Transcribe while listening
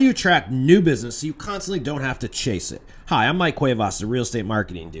attract new business so you constantly don't have to chase it. Hi, I'm Mike Cuevas, the real estate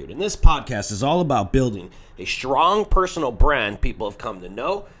marketing dude, and this podcast is all about building a strong personal brand people have come to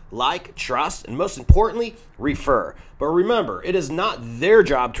know, like, trust, and most importantly, refer. But remember, it is not their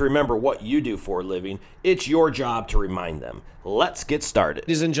job to remember what you do for a living. It's your job to remind them. Let's get started.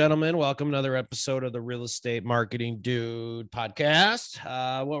 Ladies and gentlemen, welcome to another episode of the Real Estate Marketing Dude podcast.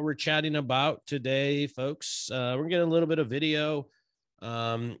 What we're chatting about today, folks, we're getting a little bit of video.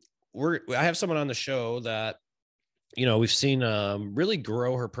 I have someone on the show that, we've seen really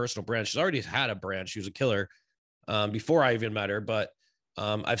grow her personal brand. She's already had a brand. She was a killer before I even met her, but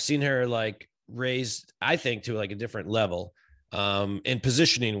I've seen her raise, I think, to a different level. And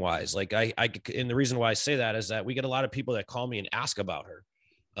positioning wise, and the reason why I say that is that we get a lot of people that call me and ask about her.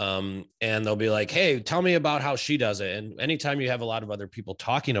 And they'll be like, hey, tell me about how she does it. And anytime you have a lot of other people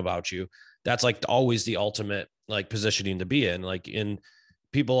talking about you, that's always the ultimate positioning to be in. And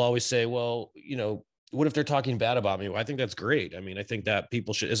people always say, well, what if they're talking bad about me? Well, I think that's great. I mean, I think that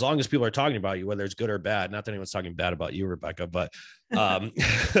people should, as long as people are talking about you, whether it's good or bad, not that anyone's talking bad about you, Rebecca, but that's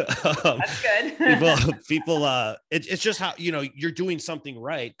good. It's just how, you're doing something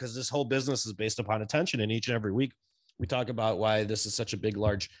right. Cause this whole business is based upon attention. And each and every week we talk about why this is such a big,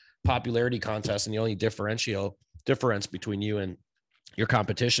 large popularity contest. And the only difference between you and your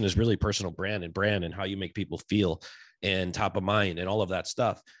competition is really personal brand and how you make people feel and top of mind and all of that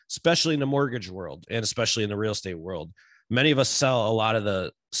stuff, especially in the mortgage world and especially in the real estate world. Many of us sell a lot of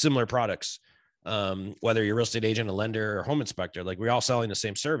the similar products, whether you're a real estate agent, a lender, or home inspector. We're all selling the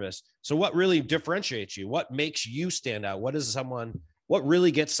same service. So what really differentiates you? What makes you stand out? What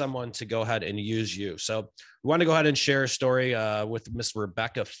really gets someone to go ahead and use you? So we want to go ahead and share a story with Miss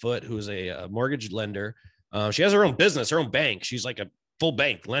Rebecca Foote, who's a mortgage lender. She has her own business, her own bank. She's like a full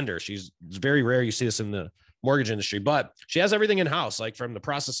bank lender. It's very rare you see this in the mortgage industry, but she has everything in house, from the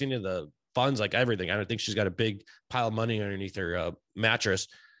processing to the funds, everything. I don't think she's got a big pile of money underneath her mattress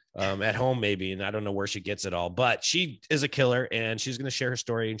at home, maybe. And I don't know where she gets it all, but she is a killer and she's going to share her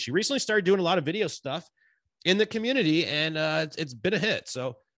story. And she recently started doing a lot of video stuff in the community and it's been a hit.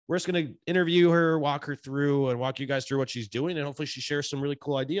 So we're just going to interview her, walk you guys through what she's doing. And hopefully she shares some really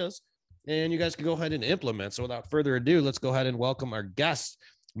cool ideas and you guys can go ahead and implement. So without further ado, let's go ahead and welcome our guest,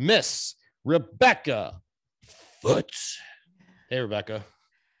 Miss Rebecca Foote. Hey, Rebecca.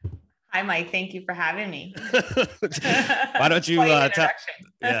 Hi, Mike. Thank you for having me. Why don't you you like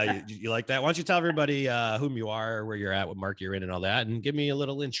that? Why don't you tell everybody whom you are, where you're at, what market you're in and all that, and give me a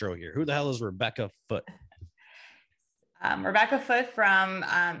little intro here. Who the hell is Rebecca Foote? Rebecca Foote from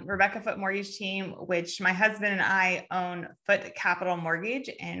Rebecca Foote Mortgage Team, which my husband and I own Foote Capital Mortgage,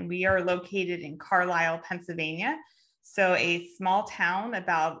 and we are located in Carlisle, Pennsylvania. So a small town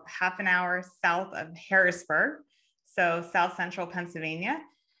about half an hour south of Harrisburg. So South Central Pennsylvania.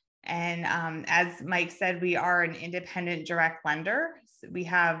 And as Mike said, we are an independent direct lender. So we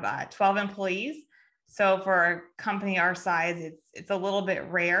have 12 employees. So for a company our size, it's a little bit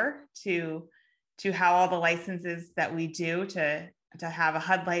rare to have all the licenses that we do to have a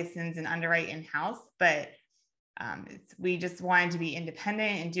HUD license and underwrite in-house. But we just wanted to be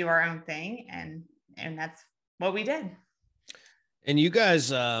independent and do our own thing. And that's what we did. And you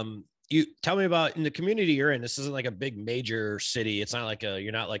guys, you tell me about in the community you're in. This isn't a big major city. It's not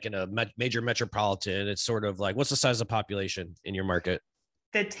you're not in a major metropolitan. It's sort of what's the size of the population in your market?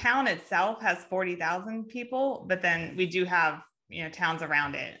 The town itself has 40,000 people, but then we do have, towns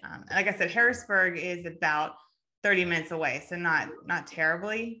around it. Like I said, Harrisburg is about 30 minutes away. So not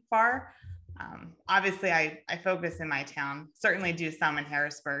terribly far. Obviously I focus in my town, certainly do some in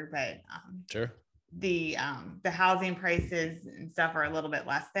Harrisburg, but sure. The housing prices and stuff are a little bit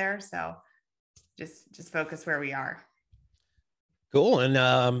less there. So just focus where we are. Cool.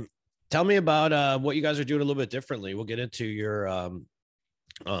 And tell me about what you guys are doing a little bit differently. We'll get into your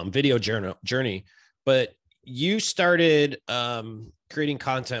video journey, but you started creating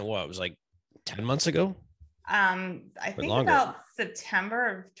content. What, it was 10 months ago? I think longer. About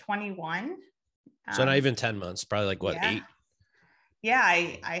September of 21. So not even 10 months, probably 8? Yeah,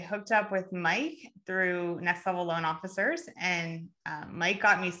 I hooked up with Mike through Next Level Loan Officers, and Mike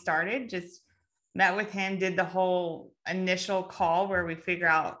got me started. Just met with him, did the whole initial call where we figure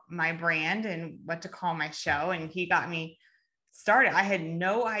out my brand and what to call my show, and he got me started. I had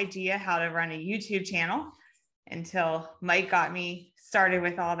no idea how to run a YouTube channel until Mike got me started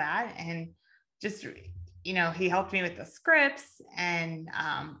with all that, and just he helped me with the scripts, and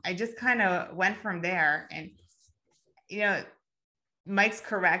I just kind of went from there. And Mike's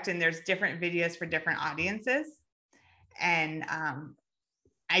correct. And there's different videos for different audiences. And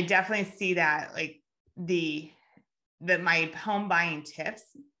I definitely see that my home buying tips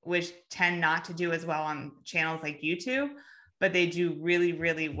which tend not to do as well on channels like YouTube, but they do really,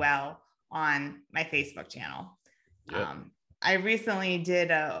 really well on my Facebook channel. Yep. I recently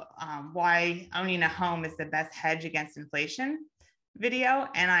did a why owning a home is the best hedge against inflation video.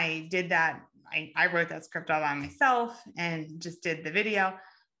 And I did that. I wrote that script all by myself and just did the video.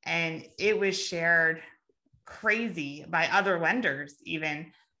 And it was shared crazy by other lenders,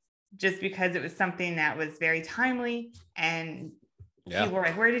 even just because it was something that was very timely. And people were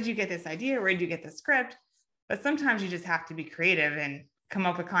like, where did you get this idea? Where did you get the script? But sometimes you just have to be creative and come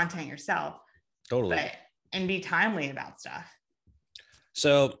up with content yourself. Totally. And be timely about stuff.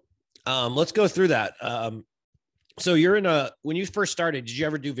 So let's go through that. So when you first started, did you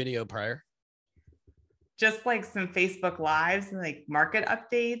ever do video prior? Just like some Facebook lives and like market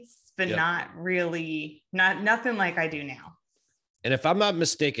updates, but not really, nothing like I do now. And if I'm not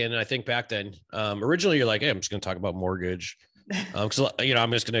mistaken, I think back then, originally you're like, hey, I'm just going to talk about mortgage. Because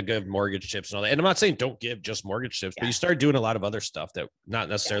I'm just going to give mortgage tips and all that. And I'm not saying don't give just mortgage tips, but you start doing a lot of other stuff that not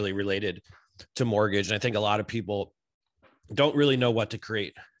necessarily related to mortgage. And I think a lot of people don't really know what to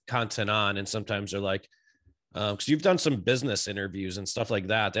create content on. And sometimes they're like, because you've done some business interviews and stuff like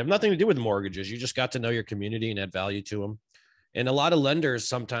that. They have nothing to do with mortgages. You just got to know your community and add value to them. And a lot of lenders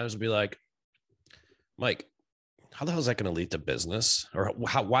sometimes will be like, Mike, how the hell is that going to lead to business? Or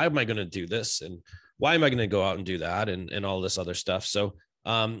why am I going to do this? And why am I going to go out and do that? And all this other stuff. So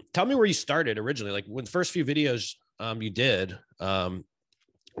tell me where you started originally, like when the first few videos you did,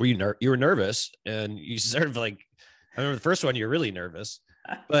 were you were nervous and you sort of like, I remember the first one, you're really nervous,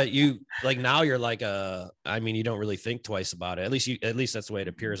 but you like, now you're like, you don't really think twice about it. At least that's the way it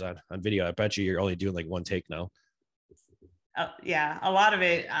appears on video. I bet you're only doing like one take now. Yeah. A lot of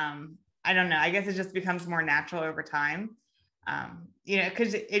it, I don't know. I guess it just becomes more natural over time.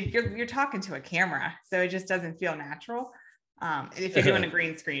 Cause you're talking to a camera, so it just doesn't feel natural. If you're doing a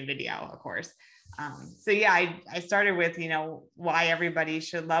green screen video, of course. I started with, why everybody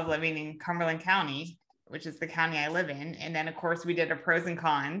should love living in Cumberland County, which is the county I live in. And then of course we did a pros and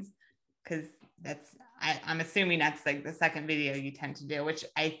cons, because I'm assuming that's like the second video you tend to do, which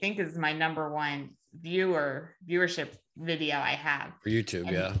I think is my number one viewership video I have. For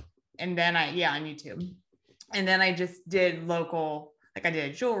YouTube. And then on YouTube. And then I just did local, like I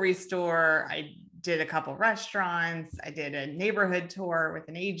did a jewelry store. I did a couple restaurants. I did a neighborhood tour with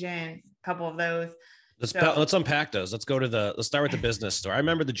an agent, a couple of those. Let's unpack those. Let's start with the business store. I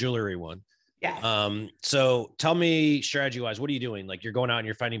remember the jewelry one. Yeah. So tell me strategy wise, what are you doing? Like you're going out and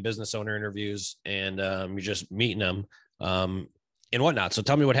you're finding business owner interviews and you're just meeting them and whatnot. So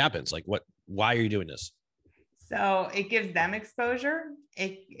tell me what happens. Like why are you doing this? So it gives them exposure.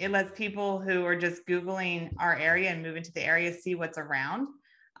 It lets people who are just Googling our area and moving to the area see what's around.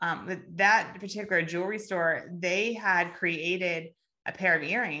 That particular jewelry store, they had created a pair of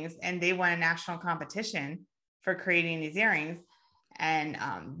earrings and they won a national competition for creating these earrings. And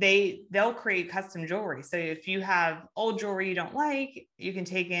they'll create custom jewelry. So if you have old jewelry you don't like, you can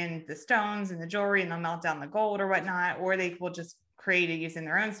take in the stones and the jewelry and they'll melt down the gold or whatnot, or they will just create it using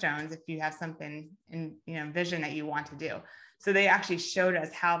their own stones if you have something in vision that you want to do. So they actually showed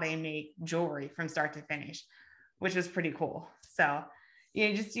us how they make jewelry from start to finish, which was pretty cool. So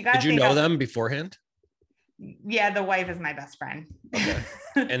you got. Did you know them beforehand? Yeah, the wife is my best friend. Okay.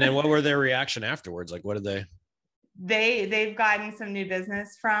 And then what were their reaction afterwards? Like, what did they? They've gotten some new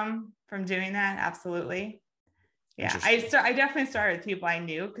business from doing that. Absolutely. Yeah. I definitely started with people I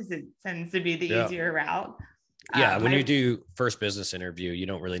knew because it tends to be the easier route. Yeah. When you do first business interview, you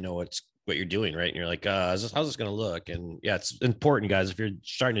don't really know what you're doing. Right. And you're like, how's this going to look? And yeah, it's important, guys. If you're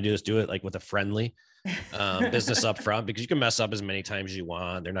starting to do this, do it like with a friendly business up front, because you can mess up as many times as you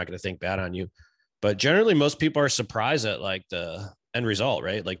want. They're not going to think bad on you, but generally most people are surprised at like the end result,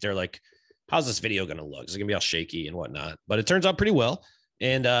 right? Like they're like, how's this video going to look? Is it going to be all shaky and whatnot? But it turns out pretty well.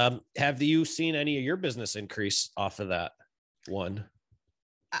 And have you seen any of your business increase off of that one?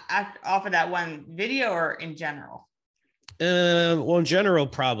 Off of that one video or in general? Well, in general,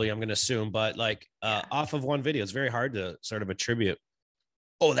 probably, I'm going to assume, but like off of one video, it's very hard to sort of attribute,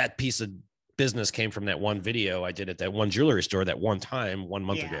 oh, that piece of business came from that one video I did at that one jewelry store that one time 1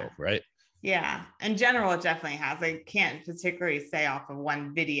 month ago, right? Yeah. In general, it definitely has. I can't particularly say off of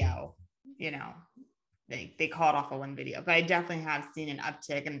one video, they call it off of one video, but I definitely have seen an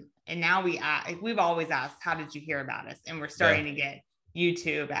uptick. And now we've always asked, how did you hear about us? And we're starting to get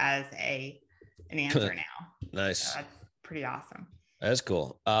YouTube as an answer now. Nice. So that's pretty awesome. That's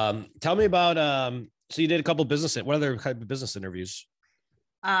cool. Tell me about, so you did a couple what other type of business interviews?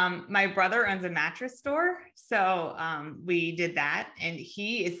 My brother owns a mattress store. So we did that, and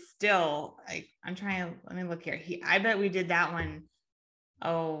he is still like, let me look here. I bet we did that one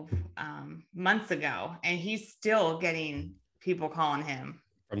months ago, and he's still getting people calling him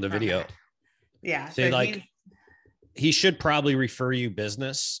from the video. that. Yeah. So like he should probably refer you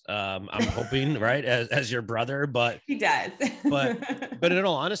business. I'm hoping, right. As your brother, but he does. but in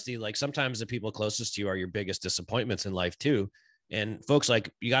all honesty, like sometimes the people closest to you are your biggest disappointments in life too. And folks,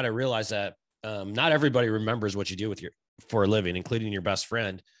 like you got to realize that not everybody remembers what you do for a living, including your best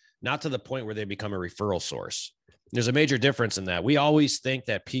friend, not to the point where they become a referral source. There's a major difference in that. We always think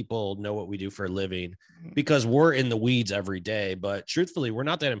that people know what we do for a living because we're in the weeds every day, but truthfully, we're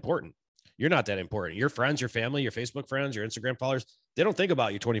not that important. You're not that important. Your friends, your family, your Facebook friends, your Instagram followers, they don't think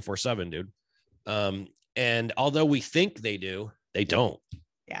about you 24/7, dude. And although we think they do, they don't.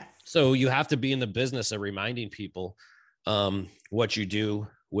 Yes. So you have to be in the business of reminding people what you do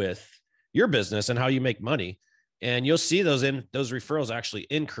with your business and how you make money. And you'll see those referrals actually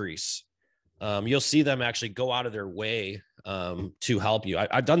increase. You'll see them actually go out of their way to help you.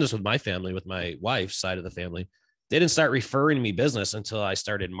 I've done this with my family, with my wife's side of the family. They didn't start referring me business until I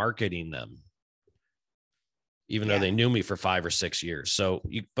started marketing them, even though they knew me for 5 or 6 years. So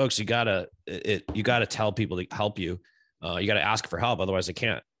you folks, you gotta tell people to help you. You got to ask for help. Otherwise they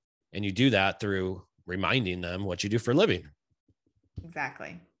can't. And you do that through reminding them what you do for a living.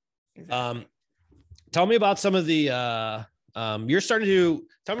 Exactly. Tell me about some of the, tell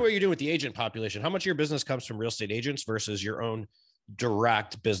me what you're doing with the agent population. How much of your business comes from real estate agents versus your own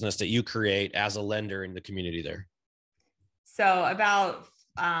direct business that you create as a lender in the community there? So about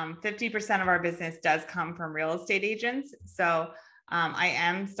 50% of our business does come from real estate agents. So I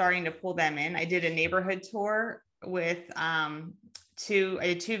am starting to pull them in. I did a neighborhood tour with I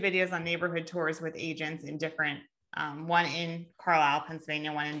did 2 videos on neighborhood tours with agents in different, one in Carlisle,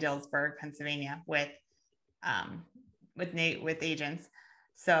 Pennsylvania, one in Dillsburg, Pennsylvania with agents.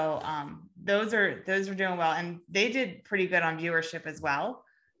 So those are doing well, and they did pretty good on viewership as well,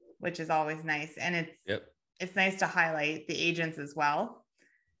 which is always nice. And it's nice to highlight the agents as well.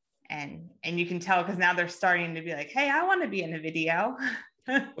 And you can tell because now they're starting to be like, hey, I want to be in a video.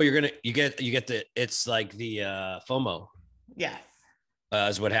 Well, you get it's like the FOMO. Yes.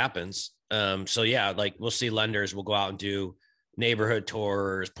 Is what happens. So yeah, like we'll see lenders will go out and do neighborhood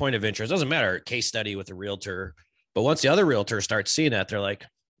tours, point of interest, doesn't matter, case study with a realtor. But once the other realtor starts seeing that, they're like,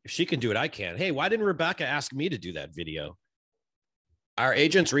 if she can do it, I can. Hey, why didn't Rebecca ask me to do that video? Are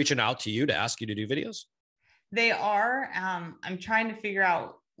agents reaching out to you to ask you to do videos? They are. I'm trying to figure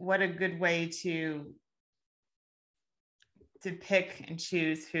out what a good way to pick and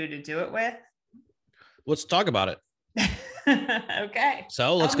choose who to do it with. Let's talk about it. Okay.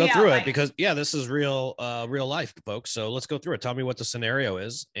 So let's go through it because this is real life, folks. So let's go through it. Tell me what the scenario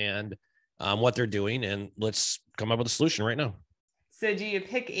is and what they're doing, and let's come up with a solution right now. So do you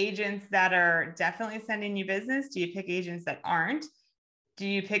pick agents that are definitely sending you business? Do you pick agents that aren't? Do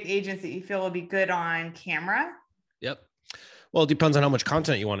you pick agents that you feel will be good on camera? Yep. Well, it depends on how much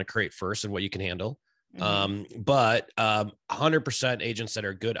content you want to create first and what you can handle. Mm-hmm. But 100% agents that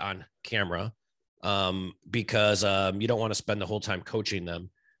are good on camera, because you don't want to spend the whole time coaching them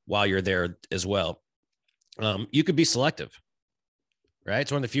while you're there as well. You could be selective, right?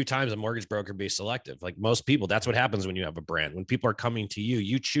 It's one of the few times a mortgage broker be selective. Like most people, that's what happens when you have a brand. When people are coming to you,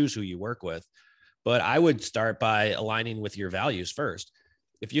 you choose who you work with. But I would start by aligning with your values first.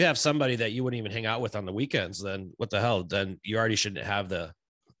 If you have somebody that you wouldn't even hang out with on the weekends, then what the hell? Then you already shouldn't have the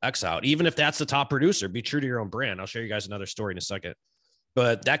X out. Even if that's the top producer, be true to your own brand. I'll show you guys another story in a second.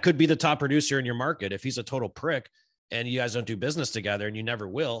 But that could be the top producer in your market. If he's a total prick and you guys don't do business together and you never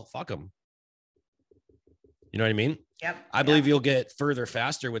will, fuck him. You know what I mean? Yep. I believe you'll get further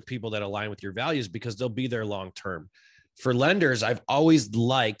faster with people that align with your values because they'll be there long-term. For lenders, I've always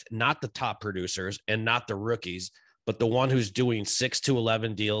liked not the top producers and not the rookies, but the one who's doing 6 to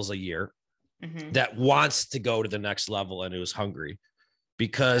 11 deals a year that wants to go to the next level and who's hungry,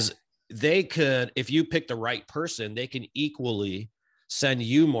 because they could, if you pick the right person, they can equally send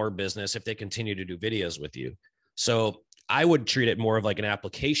you more business if they continue to do videos with you. So I would treat it more of like an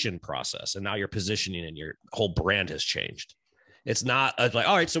application process. And now your positioning and your whole brand has changed. It's not like,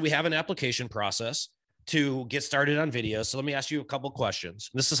 all right, so we have an application process to get started on videos. So let me ask you a couple questions.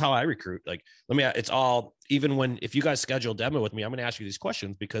 This is how I recruit. Like, it's all, even if you guys schedule a demo with me, I'm going to ask you these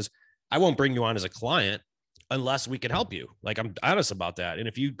questions because I won't bring you on as a client unless we can help you. Like, I'm honest about that. And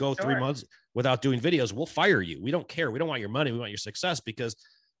if you go 3 months without doing videos, we'll fire you. We don't care. We don't want your money. We want your success, because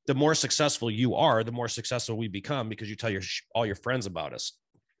the more successful you are, the more successful we become because you tell all your friends about us.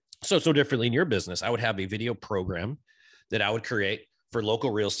 So differently in your business, I would have a video program that I would create for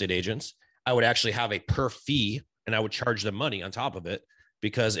local real estate agents. I would actually have a per fee and I would charge them money on top of it,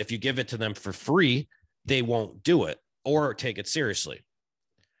 because if you give it to them for free, they won't do it or take it seriously.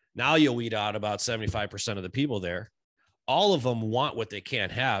 Now you'll weed out about 75% of the people there. All of them want what they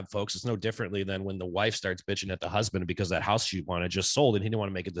can't have, folks. It's no differently than when the wife starts bitching at the husband because that house she wanted just sold and he didn't want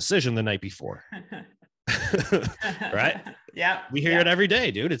to make a decision the night before. Right? Yeah. We hear it every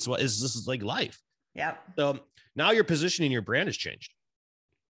day, dude. This is like life. Yep. So now your positioning, your brand has changed.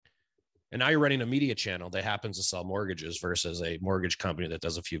 And now you're running a media channel that happens to sell mortgages versus a mortgage company that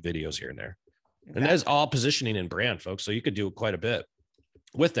does a few videos here and there. Exactly. And that's all positioning and brand, folks. So you could do quite a bit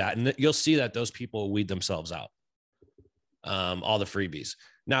with that. And you'll see that those people weed themselves out. All the freebies.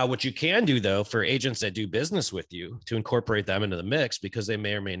 Now, what you can do though, for agents that do business with you to incorporate them into the mix, because they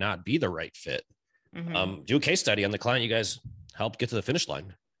may or may not be the right fit. Do a case study on the client you guys helped get to the finish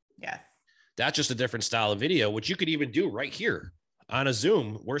line. Yes. That's just a different style of video, which you could even do right here on a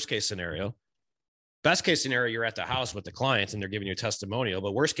Zoom, worst case scenario. Best case scenario, you're at the house with the clients and they're giving you a testimonial,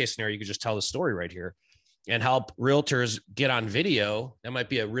 but worst case scenario, you could just tell the story right here and help realtors get on video. That might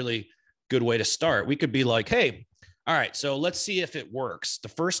be a really good way to start. We could be like, hey, all right, so let's see if it works. The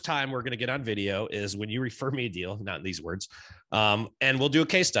first time we're going to get on video is when you refer me a deal, not in these words, and we'll do a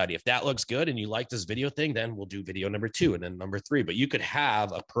case study. If that looks good and you like this video thing, then we'll do video number 2 and then number 3. But you could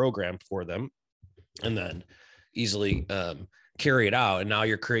have a program for them and then easily carry it out. And now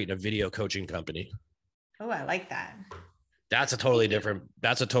you're creating a video coaching company. Oh, I like that. That's a totally different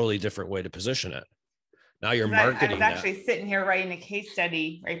way to position it. Now you're marketing. I was actually sitting here writing a case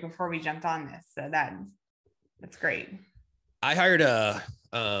study right before we jumped on this. So that's great. I hired a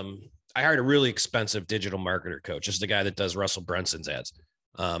really expensive digital marketer coach. Just the guy that does Russell Brunson's ads.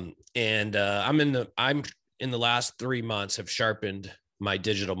 I'm in the last 3 months have sharpened my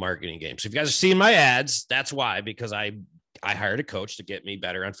digital marketing game. So if you guys are seeing my ads, that's why, because I hired a coach to get me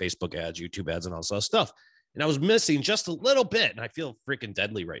better on Facebook ads, YouTube ads, and all that stuff. And I was missing just a little bit. And I feel freaking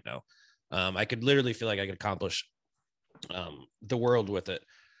deadly right now. I could literally feel like I could accomplish the world with it.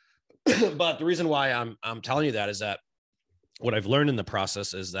 But the reason why I'm telling you that is that what I've learned in the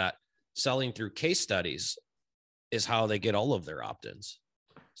process is that selling through case studies is how they get all of their opt-ins.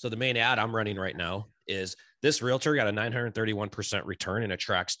 So the main ad I'm running right now is this realtor got a 931% return and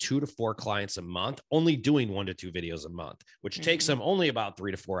attracts 2 to 4 clients a month, only doing 1 to 2 videos a month, which takes them only about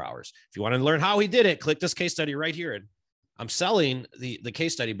 3 to 4 hours. If you want to learn how he did it, click this case study right here. And I'm selling the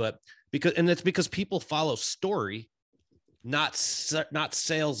case study, but it's because people follow story, not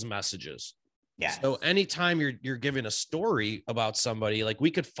sales messages. Yeah. So anytime you're giving a story about somebody, like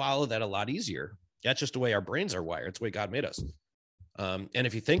we could follow that a lot easier. That's just the way our brains are wired. It's the way God made us. And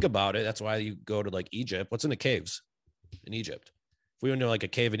if you think about it, that's why you go to like Egypt. What's in the caves in Egypt? If we went to like a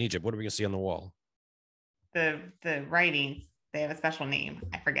cave in Egypt, what are we gonna see on the wall? The writings. They have a special name.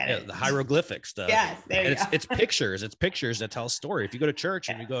 I forget it. The hieroglyphic stuff. Yes, there you go. It's pictures. It's pictures that tell a story. If you go to church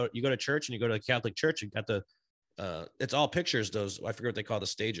and you go to church and you go to a Catholic church, you got it's all pictures. Those, I forget what they call the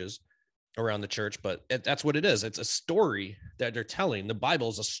stages around the church, but that's what it is. It's a story that they're telling. The Bible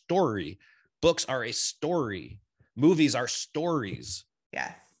is a story. Books are a story. Movies are stories.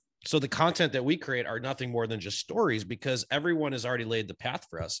 Yes. So the content that we create are nothing more than just stories, because everyone has already laid the path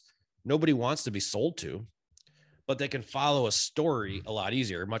for us. Nobody wants to be sold to, but they can follow a story a lot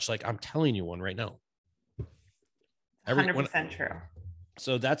easier, much like I'm telling you one right now. 100% true.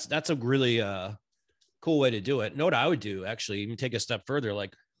 So that's a really cool way to do it. Know what I would do, actually, even take a step further.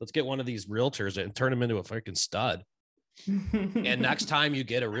 Like, let's get one of these realtors and turn them into a freaking stud. And next time you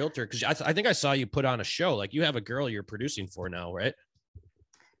get a realtor, because I think I saw you put on a show, like you have a girl you're producing for now, right?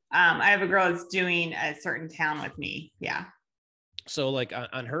 I have a girl that's doing a certain town with me. Yeah. So like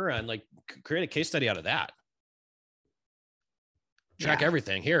on her end, like create a case study out of that. Track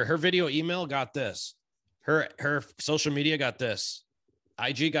everything. Here, her video email got this. Her social media got this.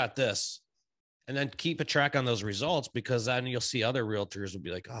 IG got this. And then keep a track on those results, because then you'll see other realtors will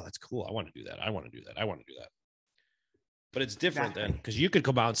be like, oh, that's cool. I want to do that. I want to do that. I want to do that. But it's different then, because you could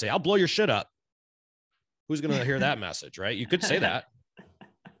come out and say, I'll blow your shit up. Who's going to hear that message, right? You could say that.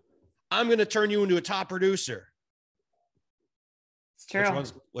 I'm going to turn you into a top producer. It's true.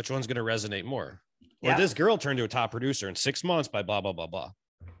 Which one's going to resonate more? Yep. Or this girl turned to a top producer in 6 months by blah, blah, blah, blah.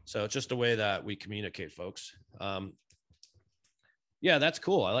 So it's just a way that we communicate, folks. Yeah, that's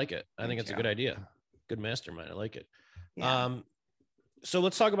cool. I like it. I think it's a good idea. Good mastermind. I like it. Yeah. So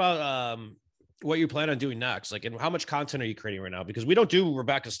let's talk about what you plan on doing next. Like, and how much content are you creating right now? Because we don't do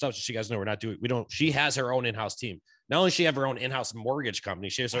Rebecca's stuff. So you guys know she has her own in-house team. Not only does she have her own in-house mortgage company,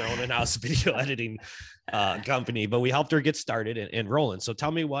 she has her own in-house video editing company, but we helped her get started and rolling. So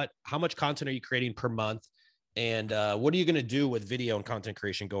tell me how much content are you creating per month? And what are you going to do with video and content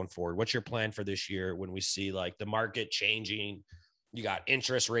creation going forward? What's your plan for this year when we see like the market changing? You got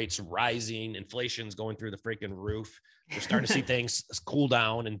interest rates rising, inflation's going through the freaking roof. We're starting to see things cool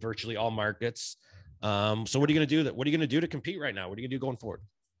down in virtually all markets. So what are you going to do? What are you going to do to compete right now? What are you going to do going forward?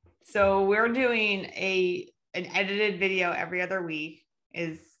 So we're doing an edited video every other week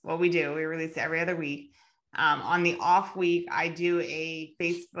is what we do. We release it every other week. On the off week, I do a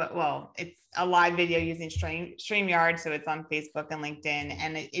Facebook. Well, it's a live video using StreamYard, so it's on Facebook and LinkedIn,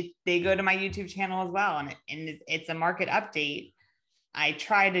 and they go to my YouTube channel as well. And it's a market update. I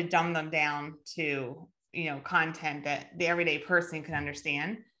try to dumb them down to content that the everyday person can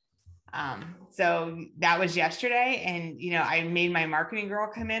understand. So that was yesterday, and I made my marketing girl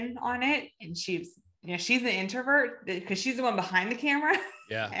come in on it, and she's an introvert because she's the one behind the camera.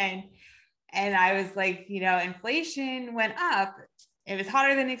 Yeah. And I was like, inflation went up. It was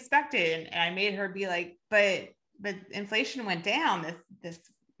hotter than expected. And I made her be like, but inflation went down this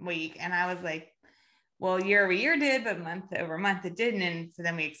week. And I was like, well, year over year did, but month over month it didn't. And so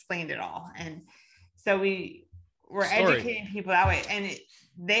then we explained it all. And so we're educating people that way. And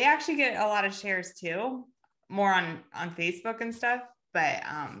they actually get a lot of shares too, more on Facebook and stuff. But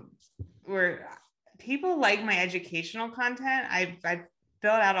people like my educational content. I've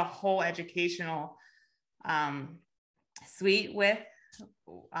built out a whole educational suite with,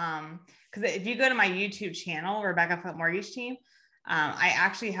 because if you go to my YouTube channel, Rebecca Foot Mortgage Team, I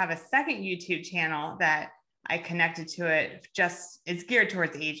actually have a second YouTube channel that I connected to it. It's geared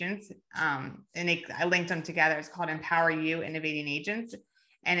towards agents. I linked them together. It's called Empower You Innovating Agents.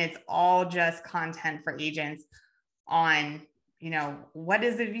 And it's all just content for agents on, what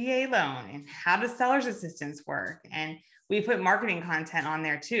is a VA loan and how does seller's assistance work? And we put marketing content on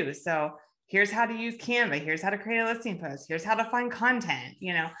there too. So here's how to use Canva. Here's how to create a listing post. Here's how to find content,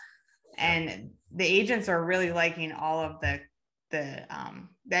 and the agents are really liking all of the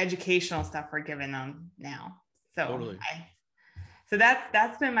educational stuff we're giving them now. So totally. So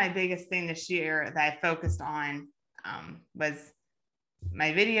that's been my biggest thing this year that I focused on, was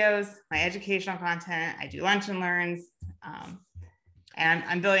my videos, my educational content. I do lunch and learns, and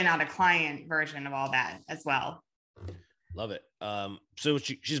I'm building out a client version of all that as well. Love it. So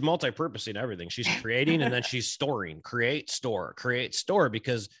she's multi-purposing everything. She's creating and then she's storing, create, store,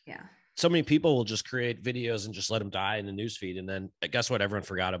 because so many people will just create videos and just let them die in the newsfeed. And then guess what? Everyone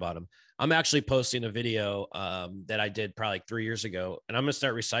forgot about them. I'm actually posting a video that I did probably like 3 years ago, and I'm going to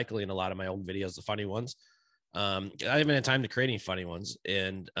start recycling a lot of my old videos, the funny ones. I haven't had time to create any funny ones.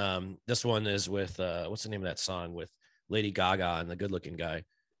 And this one is with, what's the name of that song with Lady Gaga and the good looking guy?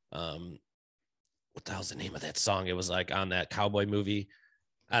 What the hell's the name of that song? It was like on that cowboy movie.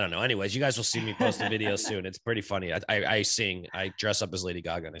 I don't know. Anyways, you guys will see me post a video soon. It's pretty funny. I sing, I dress up as Lady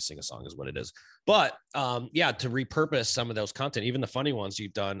Gaga and I sing a song is what it is. But to repurpose some of those content, even the funny ones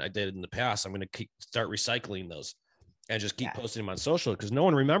you've done, I did in the past, I'm going to start recycling those and just keep posting them on social, because no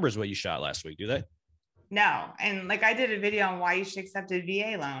one remembers what you shot last week, do they? No. And like I did a video on why you should accept a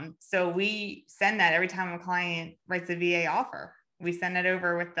VA loan. So we send that every time a client writes a VA offer. We send it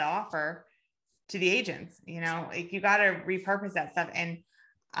over with the offer to the agents. You got to repurpose that stuff. And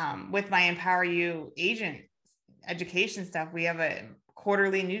with my Empower You agent education stuff, we have a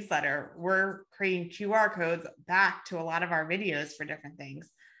quarterly newsletter. We're creating QR codes back to a lot of our videos for different things.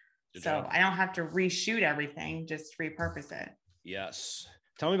 Good job. I don't have to reshoot everything, just repurpose it. Yes.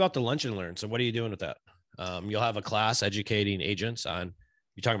 Tell me about the Lunch and Learn. So what are you doing with that? You'll have a class educating agents on,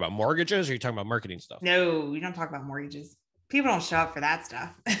 you talking about mortgages or you talking about marketing stuff? No, we don't talk about mortgages. People don't show up for that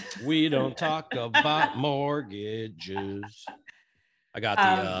stuff. We don't talk about mortgages. I got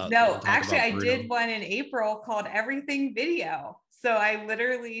the no, actually I did one in April called Everything Video. So I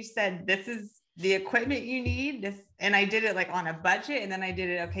literally said, this is the equipment you need, this, and I did it like on a budget. And then I did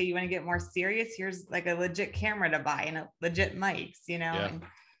it, okay, you want to get more serious? Here's like a legit camera to buy and a legit mics, Yeah.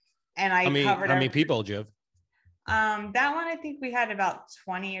 And I covered how many people, Jiv? That one, I think we had about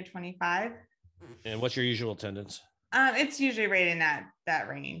 20 or 25. And what's your usual attendance? It's usually right in that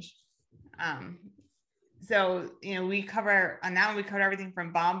range. So, we cover on that one, we covered everything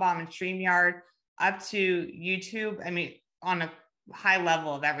from BombBomb and StreamYard up to YouTube. I mean, on a high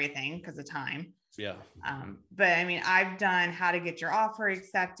level of everything because of time. Yeah. But I mean, I've done how to get your offer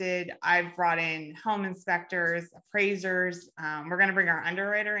accepted. I've brought in home inspectors, appraisers. We're going to bring our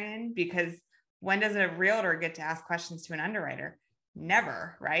underwriter in, because when does a realtor get to ask questions to an underwriter?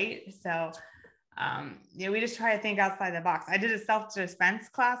 Never, right? So, we just try to think outside the box. I did a self-defense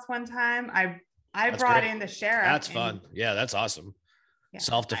class one time. I brought in the sheriff. That's fun. Yeah, that's awesome. Yeah,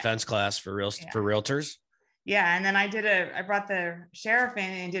 self-defense class for realtors. Yeah. And then I brought the sheriff in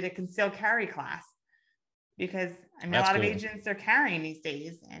and did a concealed carry class, because I mean, a lot of agents are carrying these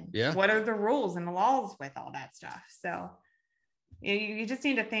days, and what are the rules and the laws with all that stuff. So You just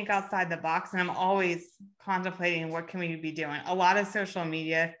need to think outside the box. And I'm always contemplating what can we be doing. A lot of social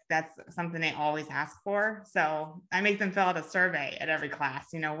media, that's something they always ask for. So I make them fill out a survey at every class.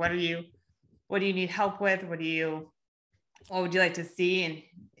 You know, what do you need help with? What would you like to see? And,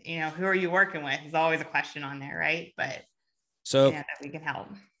 you know, who are you working with? There's always a question on there, right? But so that we can help.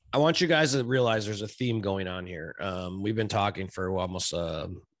 I want you guys to realize there's a theme going on here. We've been talking for almost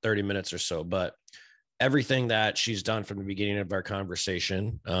 30 minutes or so, but everything that she's done from the beginning of our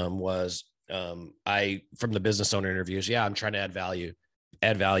conversation was from the business owner interviews. Yeah, I'm trying to add value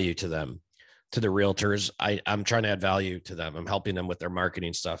to them, to the realtors. I'm trying to add value to them. I'm helping them with their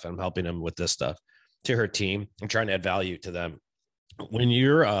marketing stuff. I'm helping them with this stuff. To her team, I'm trying to add value to them. When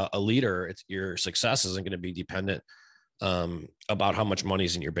you're a leader, your success isn't going to be dependent about how much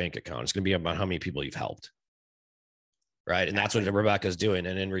money's in your bank account. It's going to be about how many people you've helped. Right. And that's what Rebecca's doing.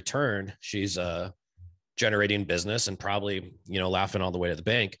 And in return, she's generating business and probably, laughing all the way to the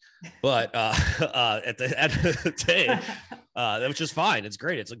bank. But at the end of the day, which is fine. It's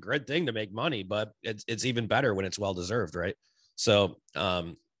great. It's a great thing to make money, but it's even better when it's well-deserved. Right. So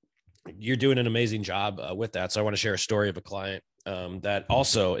you're doing an amazing job with that. So I want to share a story of a client that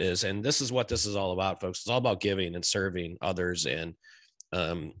also is, and this is what this is all about, folks. It's all about giving and serving others. And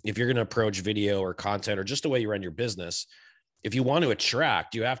if you're going to approach video or content or just the way you run your business, if you want to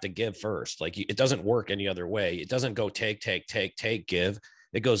attract, you have to give first. Like it doesn't work any other way. It doesn't go take, give.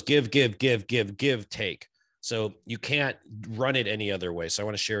 It goes give, take. So you can't run it any other way. So I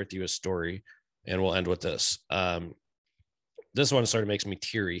want to share with you a story, and we'll end with this. This one sort of makes me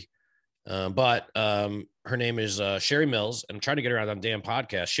teary. But her name is Sherry Mills, and I'm trying to get her on the damn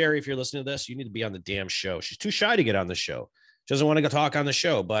podcast. Sherry, if you're listening to this, you need to be on the damn show. She's too shy to get on the show. She doesn't want to go talk on the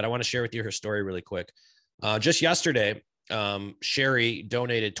show, but I want to share with you her story really quick. Just yesterday, Sherry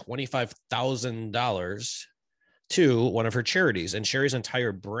donated $25,000 to one of her charities, and Sherry's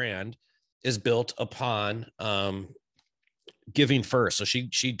entire brand is built upon giving first. So she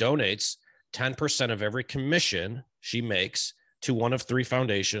donates 10% of every commission she makes to one of 3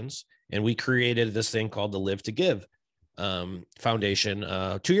 foundations. And we created this thing called the Live to Give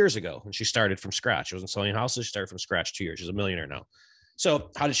Foundation 2 years ago. And she started from scratch. She wasn't selling houses. She started from scratch 2 years. She's a millionaire now.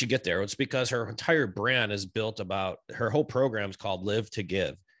 So how did she get there? It's because her entire brand is built about, her whole program is called Live to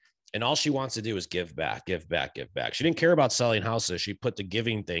Give. And all she wants to do is give back. She didn't care about selling houses. She put the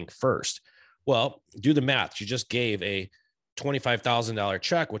giving thing first. Well, do the math. She just gave a $25,000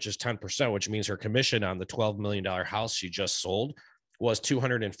 check, which is 10%, which means her commission on the $12 million house she just sold was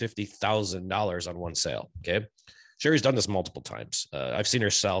 $250,000 on one sale. Okay. Sherry's done this multiple times. I've seen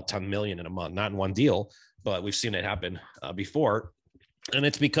her sell 10 million in a month, not in one deal, but we've seen it happen before. And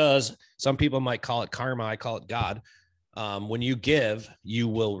it's because some people might call it karma. I call it God. When you give, you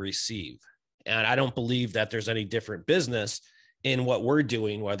will receive. And I don't believe that there's any different business in what we're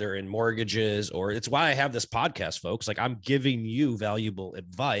doing, whether in mortgages or it's why I have this podcast, folks. Like I'm giving you valuable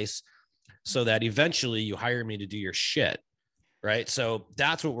advice so that eventually you hire me to do your shit. Right. So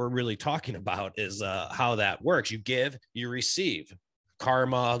that's what we're really talking about is how that works. You give, you receive.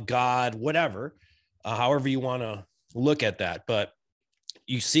 Karma, God, whatever, however you want to look at that. But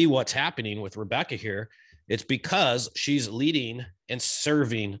you see what's happening with Rebecca here. It's because she's leading and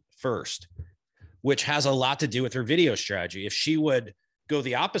serving first, which has a lot to do with her video strategy. If she would go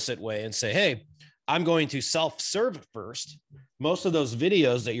the opposite way and say, hey, I'm going to self-serve first, most of those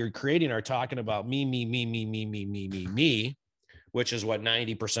videos that you're creating are talking about me, which is what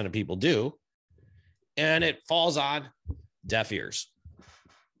 90% of people do. And it falls on deaf ears,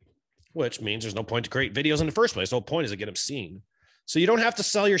 which means there's no point to create videos in the first place. The whole point is to get them seen. So you don't have to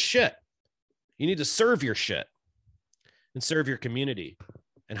sell your shit. You need to serve your shit and serve your community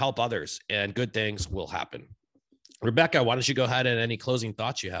and help others, and good things will happen. Rebecca, why don't you go ahead and any closing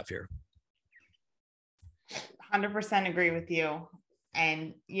thoughts you have here? 100% agree with you.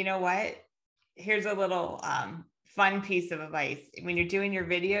 And you know what? Here's a little fun piece of advice. When you're doing your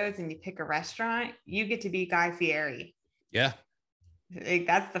videos and you pick a restaurant, you get to be Guy Fieri. Yeah. Like,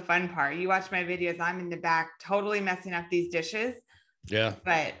 that's the fun part. You watch my videos, I'm in the back totally messing up these dishes. Yeah.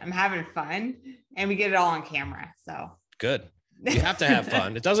 But I'm having fun and we get it all on camera. So good. You have to have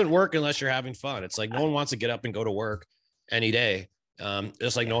fun. It doesn't work unless you're having fun. It's like no one wants to get up and go to work any day.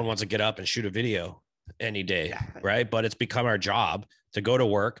 Just like no one wants to get up and shoot a video any day. Exactly. Right. But it's become our job to go to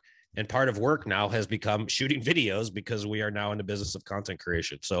work. And part of work now has become shooting videos because we are now in the business of content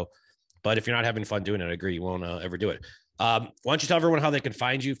creation. So, but if you're not having fun doing it, I agree, you won't ever do it. Why don't you tell everyone how they can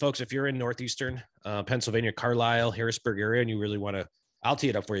find you, folks? If you're in Northeastern Pennsylvania, Carlisle, Harrisburg area, and you really want to, I'll tee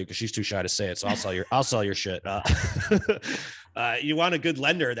it up for you because she's too shy to say it. So I'll sell your shit. You want a good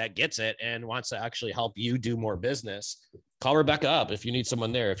lender that gets it and wants to actually help you do more business. call Rebecca up if you need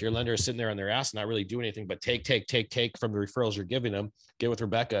someone there. If your lender is sitting there on their ass and not really doing anything but take from the referrals you're giving them, get with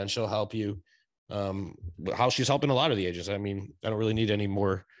Rebecca and she'll help you. How she's helping a lot of the agents. I mean, I don't really need any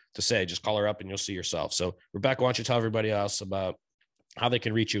more to say. Just call her up and you'll see yourself. So Rebecca, why don't you tell everybody else about how they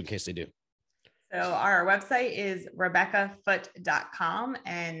can reach you in case they do? So our website is RebeccaFoote.com,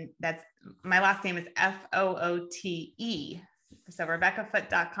 and that's my last name is Foote. So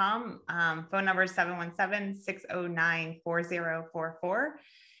RebeccaFoote.com. Phone number is 717-609-4044.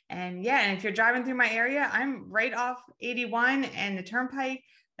 And yeah, and if you're driving through my area, I'm right off 81 and the Turnpike,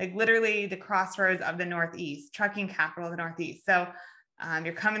 like literally the crossroads of the Northeast, trucking capital of the Northeast. So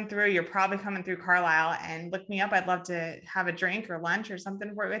you're coming through, you're probably coming through Carlisle, and look me up. I'd love to have a drink or lunch or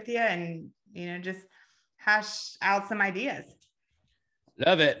something with you and, just hash out some ideas.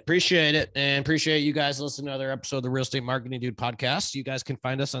 Love it. Appreciate it. And appreciate you guys listening to another episode of the Real Estate Marketing Dude podcast. You guys can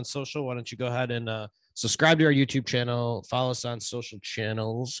find us on social. Why don't you go ahead and subscribe to our YouTube channel, follow us on social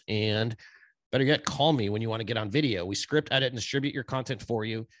channels, and better yet, call me when you want to get on video. We script, edit, and distribute your content for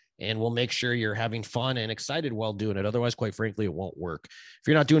you, and we'll make sure you're having fun and excited while doing it. Otherwise, quite frankly, it won't work. If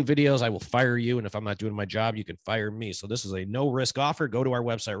you're not doing videos, I will fire you. And if I'm not doing my job, you can fire me. So this is a no-risk offer. Go to our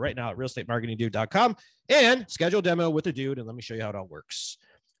website right now at realestatemarketingdude.com and schedule a demo with a dude, and let me show you how it all works.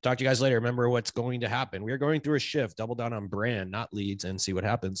 Talk to you guys later. Remember what's going to happen. We are going through a shift. Double down on brand, not leads, and see what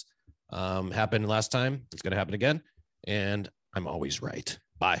happens. Happened last time. It's going to happen again. And I'm always right.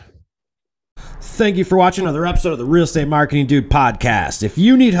 Bye. Thank you for watching another episode of the Real Estate Marketing Dude podcast. If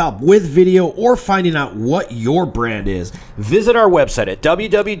you need help with video or finding out what your brand is, visit our website at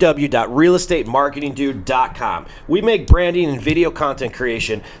www.realestatemarketingdude.com. We make branding and video content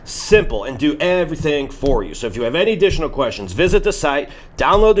creation simple and do everything for you. So if you have any additional questions, visit the site,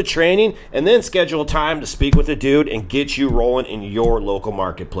 download the training, and then schedule time to speak with a dude and get you rolling in your local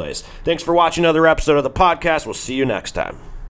marketplace. Thanks for watching another episode of the podcast. We'll see you next time.